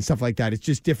wins and stuff like that. It's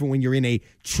just different when you're in a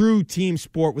true team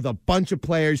sport with a bunch of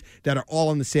players that are all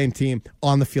on the same team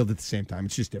on the field at the same time.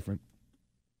 It's just different.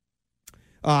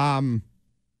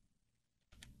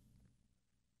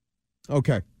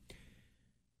 Okay.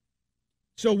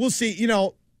 So we'll see,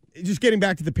 just getting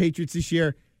back to the Patriots this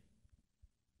year,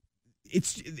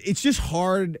 it's just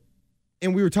hard.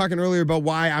 And we were talking earlier about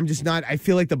why I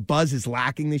feel like the buzz is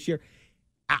lacking this year.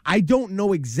 I don't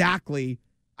know exactly.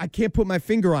 I can't put my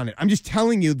finger on it. I'm just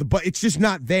telling you, it's just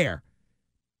not there.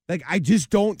 Like, I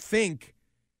just don't think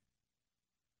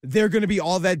they're going to be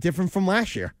all that different from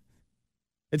last year.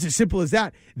 It's as simple as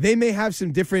that. They may have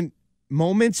some different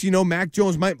moments. Mac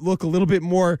Jones might look a little bit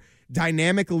more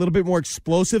dynamic, a little bit more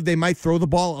explosive. They might throw the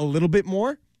ball a little bit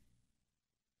more.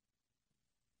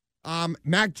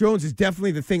 Mac Jones is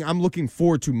definitely the thing I'm looking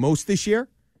forward to most this year.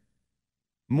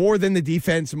 More than the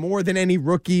defense, more than any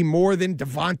rookie, more than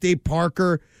Devontae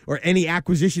Parker or any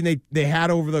acquisition they had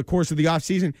over the course of the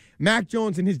offseason. Mac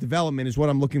Jones and his development is what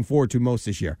I'm looking forward to most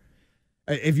this year.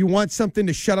 If you want something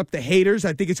to shut up the haters,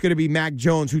 I think it's going to be Mac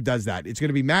Jones who does that. It's going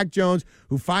to be Mac Jones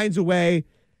who finds a way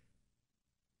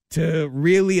to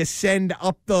really ascend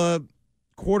up the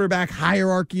quarterback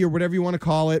hierarchy or whatever you want to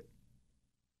call it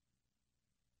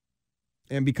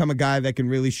and become a guy that can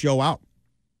really show out.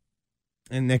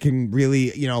 And that can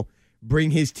really,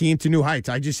 bring his team to new heights.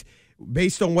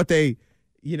 Based on what they,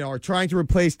 are trying to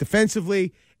replace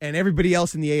defensively and everybody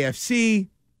else in the AFC,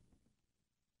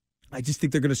 I just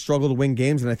think they're going to struggle to win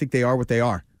games, and I think they are what they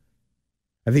are.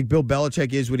 I think Bill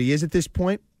Belichick is what he is at this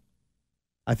point.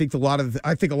 I think a lot of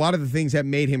the things that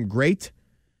made him great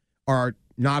are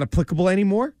not applicable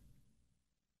anymore.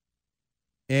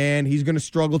 And he's going to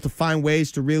struggle to find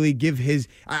ways to really give his.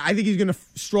 I think he's going to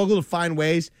struggle to find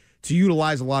ways to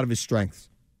utilize a lot of his strengths.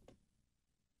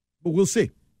 But we'll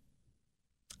see.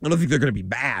 I don't think they're going to be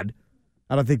bad.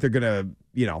 I don't think they're going to,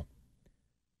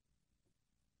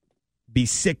 be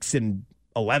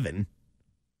 6-11.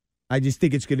 I just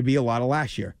think it's going to be a lot of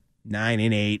last year.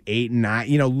 9-8,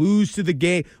 8-9.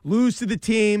 Lose to the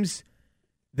teams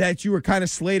that you were kind of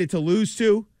slated to lose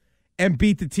to and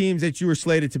beat the teams that you were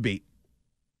slated to beat.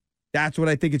 That's what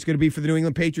I think it's going to be for the New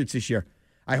England Patriots this year.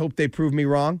 I hope they prove me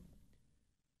wrong.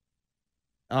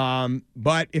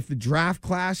 But if the draft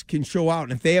class can show out,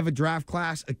 and if they have a draft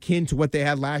class akin to what they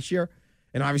had last year,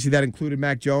 and obviously that included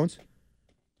Mac Jones,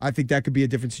 I think that could be a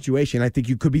different situation. I think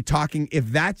you could be talking, if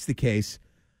that's the case,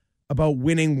 about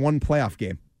winning one playoff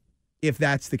game, if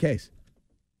that's the case.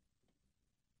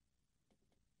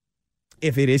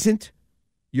 If it isn't,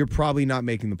 you're probably not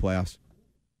making the playoffs.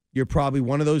 You're probably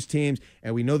one of those teams,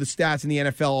 and we know the stats in the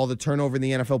NFL, all the turnover in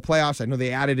the NFL playoffs. I know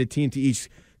they added a team to each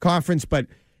conference, but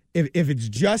if it's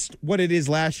just what it is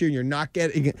last year, and you're not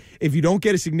getting, if you don't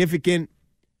get a significant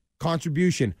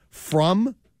contribution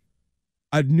from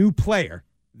a new player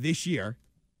this year,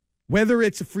 whether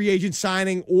it's a free agent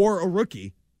signing or a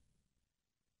rookie,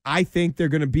 I think they're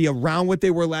going to be around what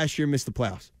they were last year and miss the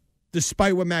playoffs,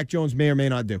 despite what Mac Jones may or may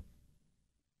not do.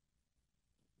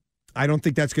 I don't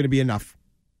think that's going to be enough.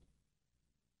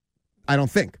 I don't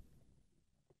think.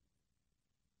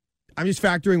 I'm just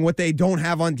factoring what they don't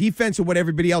have on defense and what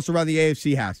everybody else around the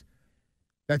AFC has.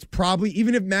 That's probably,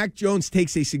 even if Mac Jones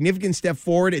takes a significant step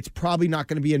forward, it's probably not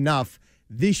going to be enough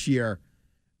this year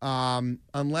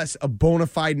unless a bona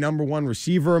fide number one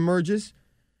receiver emerges.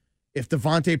 If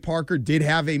Devontae Parker did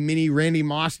have a mini Randy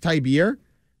Moss type year,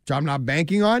 which I'm not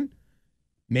banking on,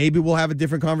 maybe we'll have a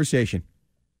different conversation.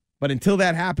 But until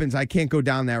that happens, I can't go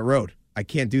down that road. I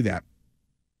can't do that.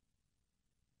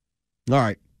 All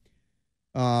right.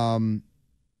 A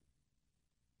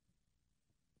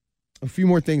few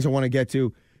more things I want to get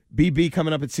to. BB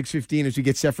coming up at 6:15 as we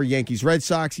get set for Yankees Red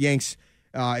Sox. Yanks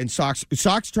and Sox.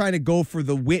 Sox trying to go for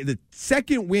the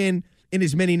second win in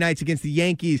as many nights against the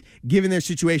Yankees. Given their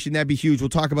situation, that'd be huge. We'll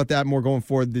talk about that more going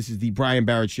forward. This is the Brian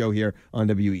Barrett Show here on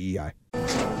WEEI.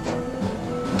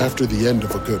 After the end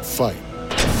of a good fight,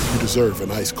 you deserve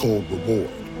an ice-cold reward.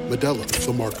 Modelo is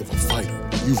the mark of a fighter.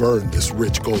 You've earned this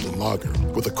rich golden lager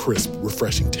with a crisp,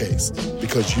 refreshing taste.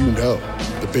 Because you know,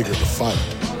 the bigger the fight,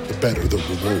 the better the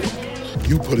reward.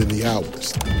 You put in the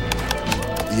hours,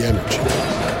 the energy,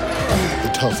 the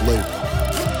tough labor.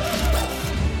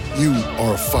 You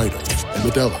are a fighter, and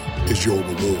Modelo is your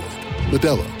reward.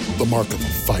 Modelo, the mark of a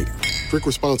fighter. Drink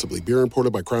responsibly. Beer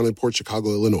imported by Crown Imports, Chicago,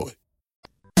 Illinois.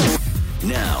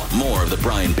 Now, more of the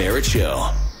Brian Barrett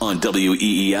Show on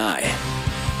WEEI.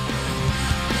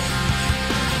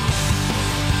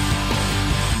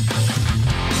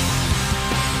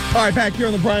 All right, back here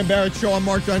on the Brian Barrett Show. I'm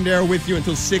Mark Dundare with you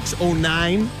until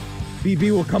 6:09.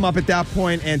 BB will come up at that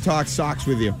point and talk Sox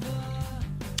with you.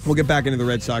 We'll get back into the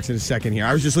Red Sox in a second here.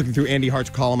 I was just looking through Andy Hart's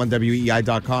column on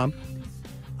WEEI.com.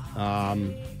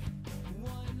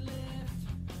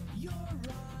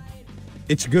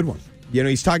 It's a good one. You know,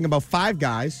 he's talking about 5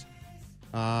 guys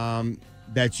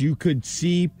that you could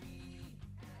see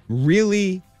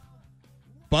really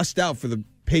bust out for the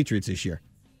Patriots this year.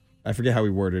 I forget how he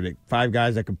worded it. 5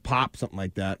 guys that could pop, something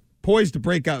like that. Poised to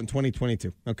break out in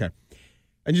 2022. Okay.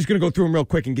 I'm just going to go through them real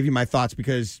quick and give you my thoughts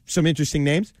because some interesting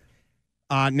names.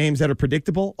 Names that are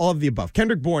predictable, all of the above.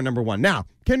 Kendrick Bourne, number 1. Now,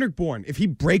 Kendrick Bourne, if he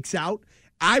breaks out,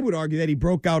 I would argue that he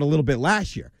broke out a little bit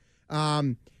last year.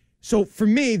 So for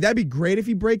me, that'd be great if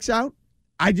he breaks out.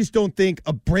 I just don't think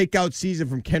a breakout season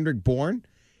from Kendrick Bourne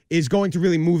is going to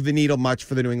really move the needle much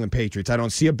for the New England Patriots. I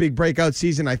don't see a big breakout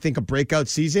season. I think a breakout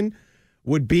season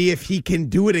would be if he can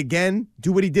do it again,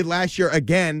 do what he did last year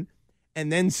again,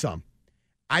 and then some.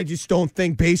 I just don't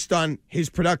think based on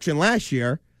his production last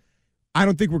year, I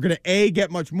don't think we're going to, A, get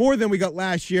much more than we got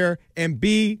last year, and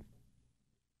B,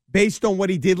 based on what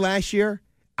he did last year,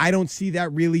 I don't see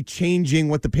that really changing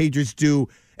what the Patriots do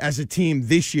as a team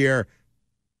this year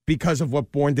because of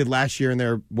what Bourne did last year and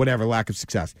their whatever lack of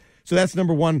success. So that's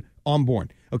number 1 on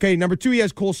Bourne. Okay, number 2, he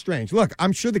has Cole Strange. Look,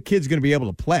 I'm sure the kid's going to be able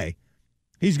to play.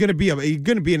 He's going to be an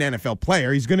NFL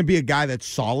player. He's going to be a guy that's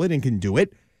solid and can do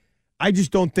it. I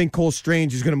just don't think Cole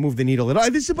Strange is going to move the needle at all.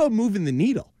 This is about moving the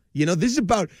needle. You know, this is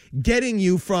about getting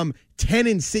you from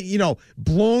 10-6, you know,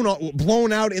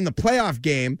 blown out in the playoff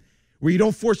game where you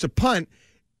don't force a punt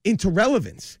into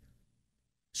relevance.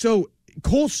 So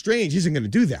Cole Strange isn't going to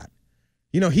do that.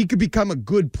 You know, he could become a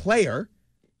good player.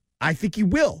 I think he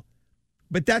will.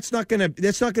 But that's not going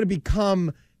to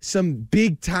become some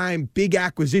big-time, big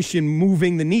acquisition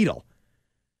moving the needle.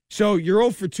 So you're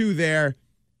 0 for 2 there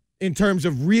in terms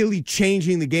of really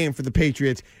changing the game for the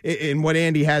Patriots in what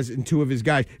Andy has in 2 of his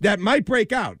guys. That might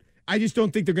break out. I just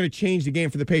don't think they're going to change the game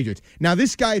for the Patriots. Now,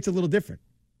 this guy, it's a little different.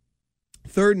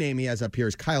 3rd name he has up here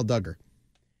is Kyle Duggar.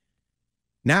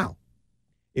 Now,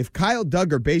 if Kyle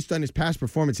Duggar, based on his past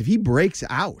performance, if he breaks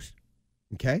out,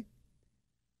 okay,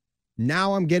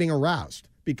 now I'm getting aroused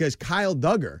because Kyle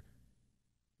Duggar,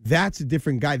 that's a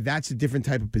different guy. That's a different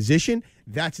type of position.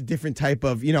 That's a different type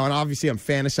of, you know, and obviously I'm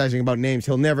fantasizing about names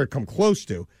he'll never come close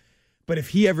to. But if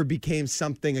he ever became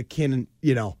something akin,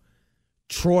 you know,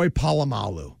 Troy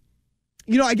Polamalu,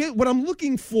 you know, I get what I'm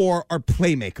looking for are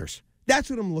playmakers. That's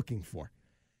what I'm looking for.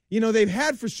 You know, they've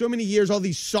had for so many years all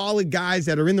these solid guys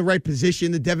that are in the right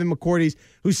position, the Devin McCourties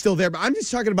who's still there. But I'm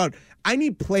just talking about I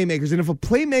need playmakers. And if a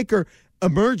playmaker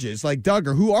emerges like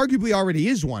Duggar, who arguably already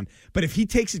is one, but if he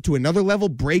takes it to another level,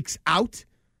 breaks out,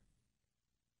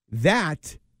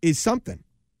 that is something.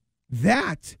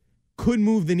 That could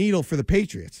move the needle for the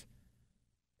Patriots.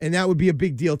 And that would be a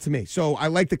big deal to me. So I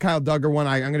like the Kyle Duggar one.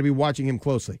 I'm going to be watching him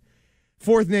closely.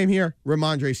 4th name here,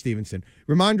 Ramondre Stevenson.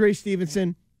 Ramondre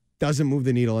Stevenson doesn't move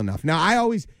the needle enough. Now,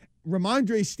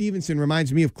 Ramondre Stevenson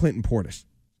reminds me of Clinton Portis.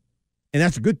 And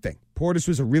that's a good thing. Portis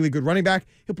was a really good running back.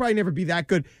 He'll probably never be that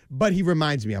good, but he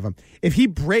reminds me of him. If he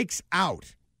breaks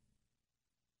out,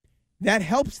 That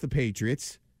helps the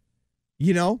Patriots,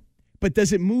 you know, but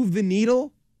does it move the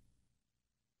needle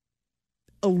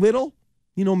a little?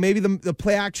 You know, maybe the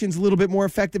play action's a little bit more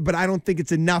effective, but I don't think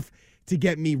it's enough to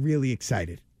get me really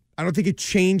excited. I don't think it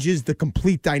changes the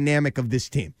complete dynamic of this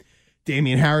team.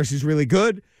 Damian Harris is really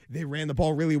good. They ran the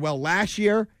ball really well last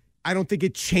year. I don't think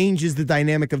it changes the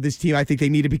dynamic of this team. I think they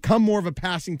need to become more of a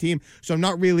passing team. So I'm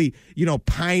not really, you know,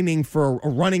 pining for a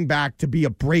running back to be a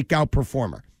breakout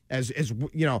performer. As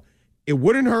you know, it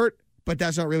wouldn't hurt, but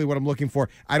that's not really what I'm looking for.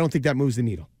 I don't think that moves the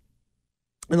needle.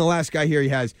 And the last guy here he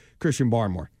has, Christian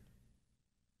Barmore.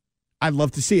 I'd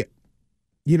love to see it.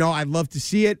 You know, I'd love to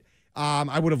see it.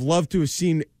 I would have loved to have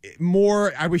seen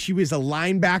more. I wish he was a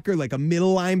linebacker, like a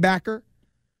middle linebacker.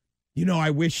 You know, I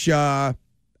wish a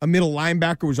middle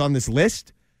linebacker was on this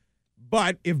list.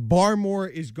 But if Barmore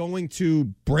is going to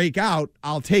break out,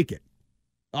 I'll take it.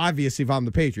 Obviously, if I'm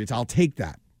the Patriots, I'll take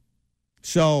that.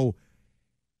 So,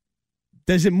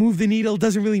 does it move the needle? It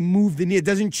doesn't really move the needle. It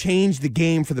doesn't change the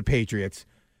game for the Patriots.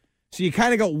 So, you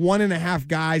kind of got 1.5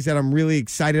 guys that I'm really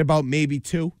excited about, maybe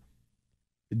 2.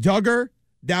 Duggar,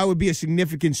 that would be a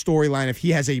significant storyline if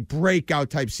he has a breakout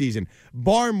type season.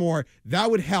 Barmore,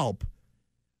 that would help.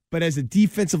 But as a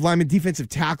defensive lineman, defensive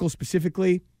tackle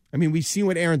specifically, I mean, we've seen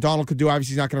what Aaron Donald could do.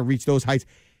 Obviously, he's not going to reach those heights.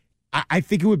 I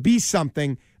think it would be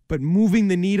something, but moving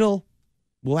the needle,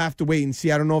 we'll have to wait and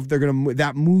see. I don't know if they're going to.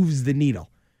 That moves the needle.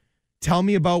 Tell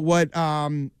me about what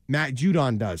Matt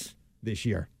Judon does this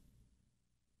year.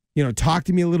 You know, talk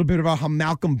to me a little bit about how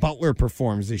Malcolm Butler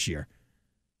performs this year.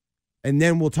 And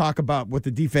then we'll talk about what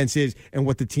the defense is and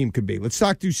what the team could be. Let's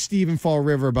talk to Steve in Fall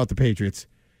River about the Patriots.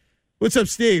 What's up,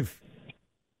 Steve?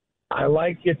 I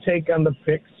like your take on the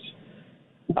picks.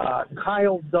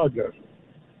 Kyle Duggar.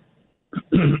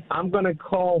 I'm going to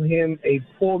call him a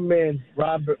poor man's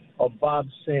Robert or Bob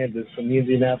Sanders from the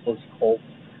Indianapolis Colts.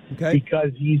 Okay.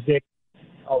 Because he's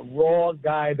a raw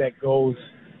guy that goes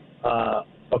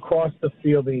across the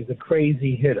field and he's a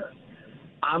crazy hitter.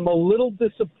 I'm a little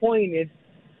disappointed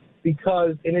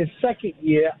because in his second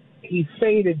year, he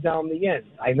faded down the end.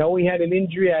 I know he had an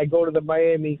injury. I go to the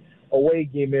Miami away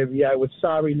game every year. I was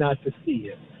sorry not to see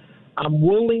him. I'm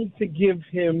willing to give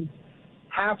him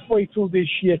halfway through this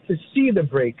year to see the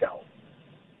breakout,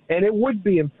 and it would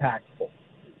be impactful.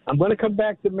 I'm going to come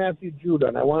back to Matthew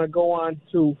Judon. I want to go on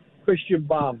to Christian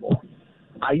Barmore.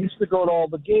 I used to go to all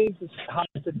the games. It's hard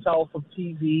to tell from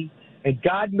TV, and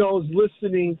God knows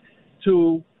listening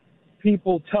to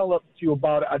people tell it to you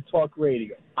about it on talk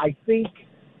radio. I think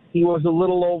he was a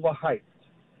little overhyped.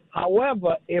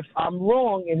 However, if I'm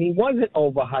wrong and he wasn't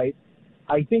overhyped,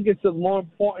 I think it's a more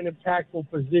important, impactful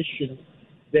position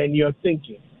than you're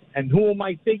thinking. And who am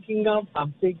I thinking of?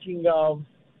 I'm thinking of,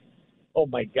 oh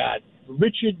my God,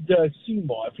 Richard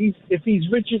Seymour. If he's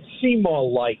Richard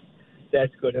Seymour-like,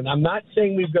 that's good. And I'm not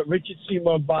saying we've got Richard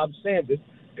Seymour and Bob Sanders,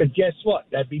 because guess what?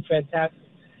 That'd be fantastic.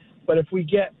 But if we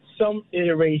get some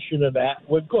iteration of that,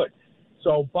 we're good.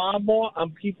 So Barmore,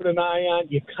 I'm keeping an eye on.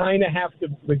 You kind of have to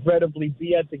regrettably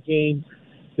be at the game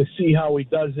to see how he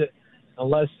does it,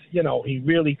 unless, you know, he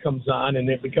really comes on and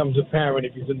it becomes apparent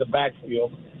if he's in the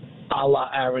backfield, a la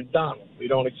Aaron Donald. We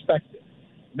don't expect it.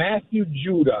 Matthew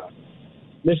Judon,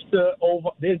 Mr.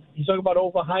 He's talking about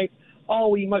overhyped.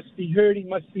 Oh, he must be hurt. He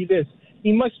must be this.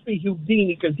 He must be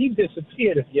Houdini because he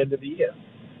disappeared at the end of the year.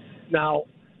 Now,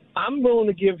 I'm willing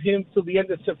to give him till the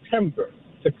end of September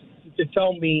to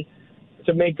tell me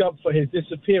to make up for his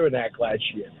disappearing act last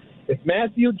year. If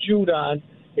Matthew Judon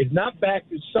is not back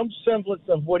to some semblance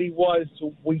of what he was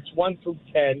to weeks 1 through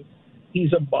 10,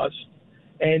 he's a bust.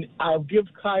 And I'll give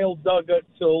Kyle Duggar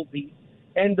till the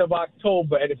end of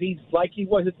October. And if he's like he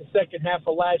was at the second half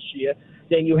of last year,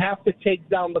 then you have to take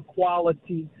down the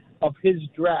quality of his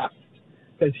draft,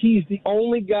 because he's the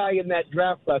only guy in that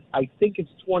draft class, I think it's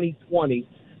 2020,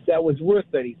 that was worth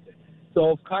anything.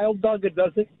 So if Kyle Duggar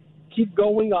doesn't keep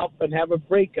going up and have a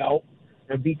breakout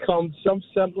and become some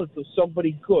semblance of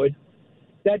somebody good,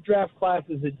 that draft class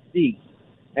is a D.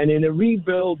 And in a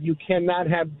rebuild, you cannot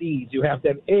have Ds. You have to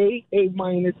have A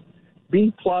minus,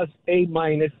 B plus, A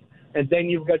minus, and then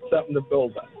you've got something to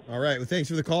build on. All right. Well, thanks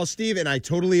for the call, Steve. And I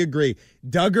totally agree.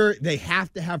 Duggar, they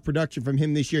have to have production from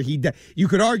him this year. You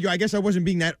could argue, I guess I wasn't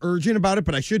being that urgent about it,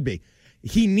 but I should be.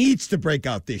 He needs to break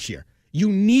out this year. You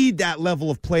need that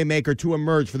level of playmaker to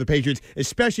emerge for the Patriots,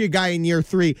 especially a guy in year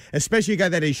 3, especially a guy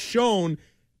that has shown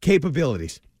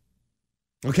capabilities.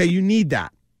 Okay, you need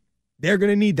that. They're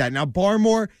going to need that. Now,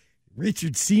 Barmore,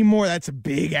 Richard Seymour, that's a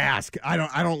big ask. I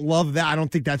don't love that. I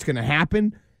don't think that's going to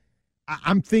happen.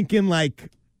 I'm thinking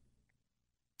like,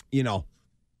 you know,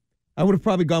 I would have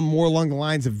probably gone more along the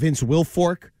lines of Vince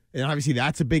Wilfork, and obviously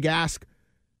that's a big ask.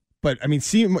 But, I mean,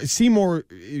 Seymour,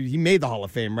 he made the Hall of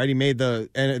Fame, right? He made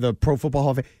the Pro Football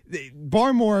Hall of Fame.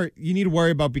 Barmore, you need to worry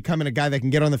about becoming a guy that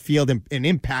can get on the field and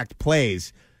impact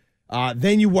plays.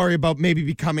 Then you worry about maybe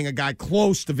becoming a guy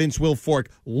close to Vince Wilfork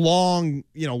a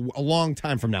long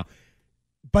time from now.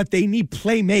 But they need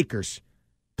playmakers.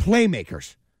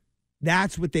 Playmakers.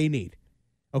 That's what they need.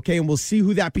 Okay, and we'll see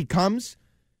who that becomes.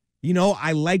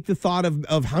 I like the thought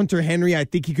of Hunter Henry. I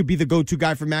think he could be the go-to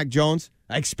guy for Mac Jones.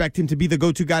 I expect him to be the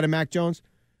go-to guy to Mac Jones.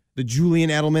 The Julian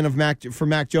Edelman for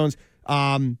Mac Jones.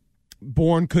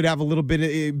 Bourne could have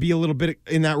be a little bit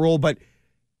in that role, but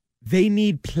they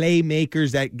need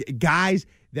playmakers, guys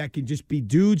that can just be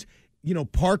dudes.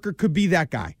 Parker could be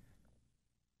that guy.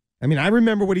 I mean, I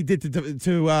remember what he did to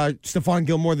Stephon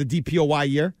Gilmore the DPOY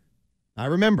year. I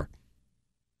remember.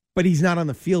 But he's not on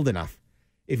the field enough.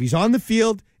 If he's on the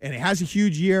field and it has a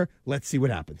huge year, let's see what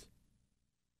happens.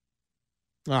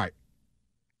 All right.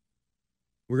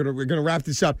 We're gonna wrap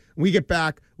this up. When we get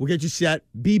back, we'll get you set.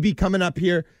 BB coming up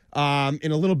here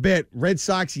in a little bit. Red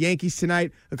Sox, Yankees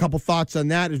tonight. A couple thoughts on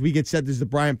that as we get set. This is the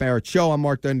Brian Barrett Show. I'm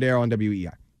Mark Dundaro on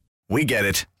WEI. We get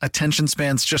it. Attention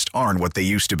spans just aren't what they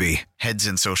used to be. Heads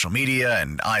in social media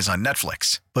and eyes on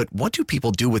Netflix. But what do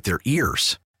people do with their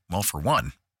ears? Well, for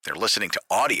one, they're listening to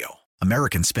audio.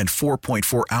 Americans spend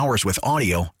 4.4 hours with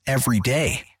audio every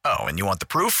day. Oh, and you want the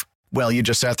proof? Well, you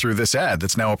just sat through this ad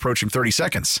that's now approaching 30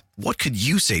 seconds. What could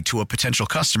you say to a potential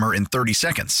customer in 30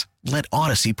 seconds? Let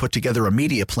Odyssey put together a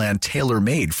media plan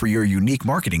tailor-made for your unique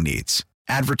marketing needs.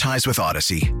 Advertise with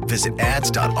Odyssey. Visit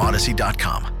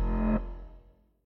ads.odyssey.com.